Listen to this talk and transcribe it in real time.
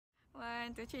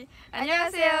1, 2, 3.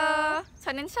 안녕하세요.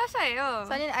 저는 샤샤예요.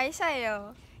 저는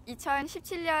아이샤예요.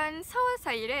 2017년 4월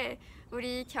 4일에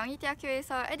우리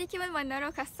경희대학교에서 에디 킴을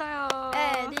만나러 갔어요.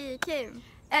 에디 킴,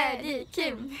 에디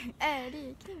킴.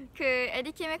 에디 킴. 그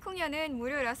에디 킴의 공연은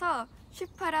무료라서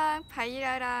슈파랑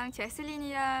바이라랑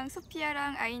제슬린이랑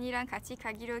소피아랑 아인이랑 같이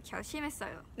가기로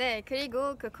결심했어요. 네,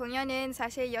 그리고 그 공연은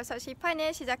사실 6시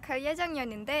반에 시작할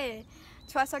예정이었는데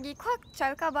좌석이 꽉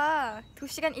찰까봐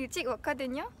 2시간 일찍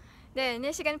왔거든요. 네,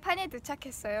 4시간 반에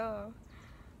도착했어요.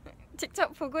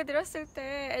 직접 보고 들었을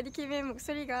때 에디 킴의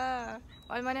목소리가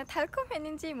얼마나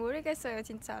달콤했는지 모르겠어요.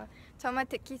 진짜 정말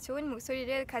듣기 좋은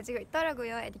목소리를 가지고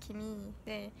있더라고요, 에디 킴이.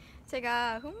 네,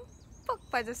 제가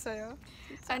흠뻑 빠졌어요.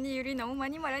 진짜. 아니, 우리 너무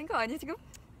많이 말한 거 아니야 지금?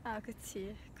 아,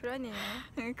 그치. 그러네요.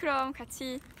 그럼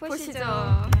같이 보시죠.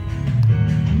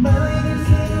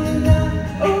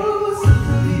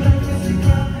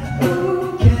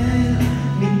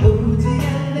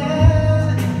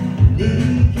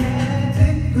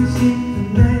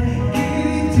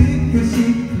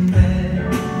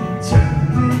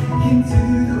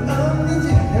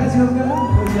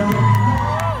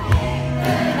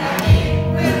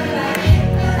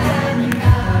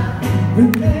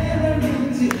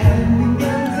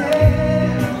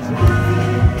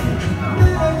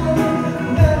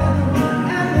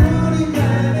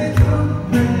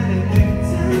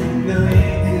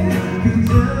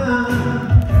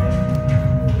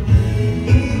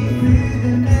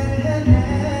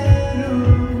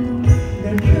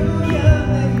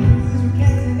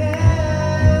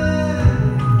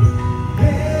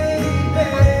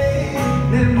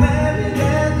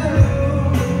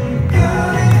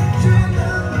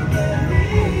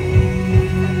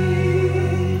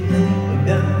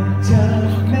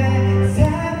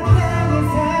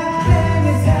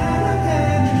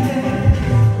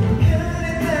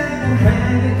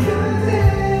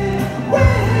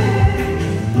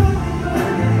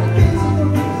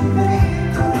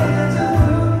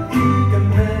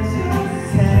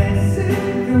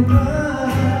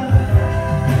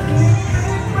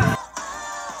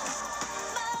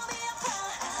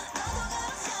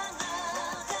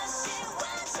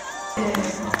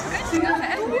 지금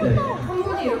한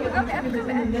분이 이렇게 당첨이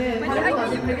되셨는데 다른 거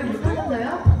아직 발견 못 하셨나요?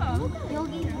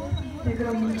 여기. 네,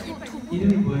 그럼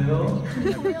이름이 뭐예요?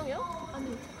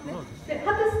 네,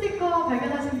 하트 스티커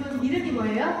발견하신 분 이름이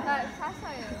뭐예요? 나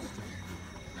샤샤예요.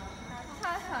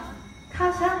 샤샤.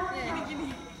 카샤?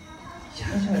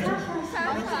 샤샤요?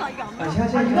 샤샤. 아,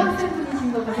 샤샤. 유학생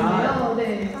분이신 것 같은데요.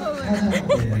 네. 샤샤.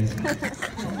 네, 알겠습니다.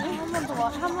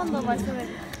 한 번 더 말씀해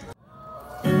주세요.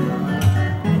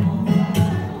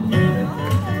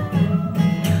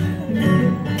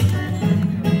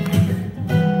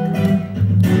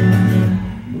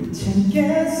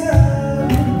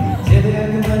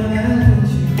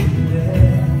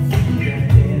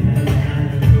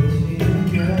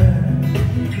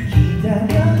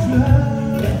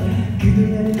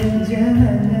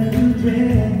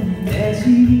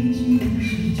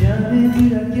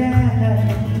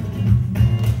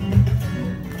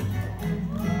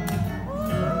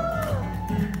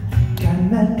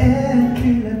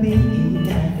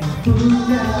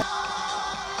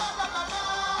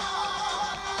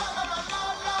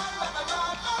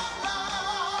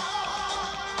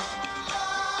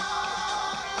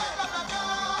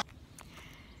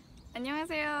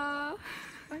 안녕하세요.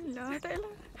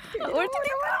 올 때.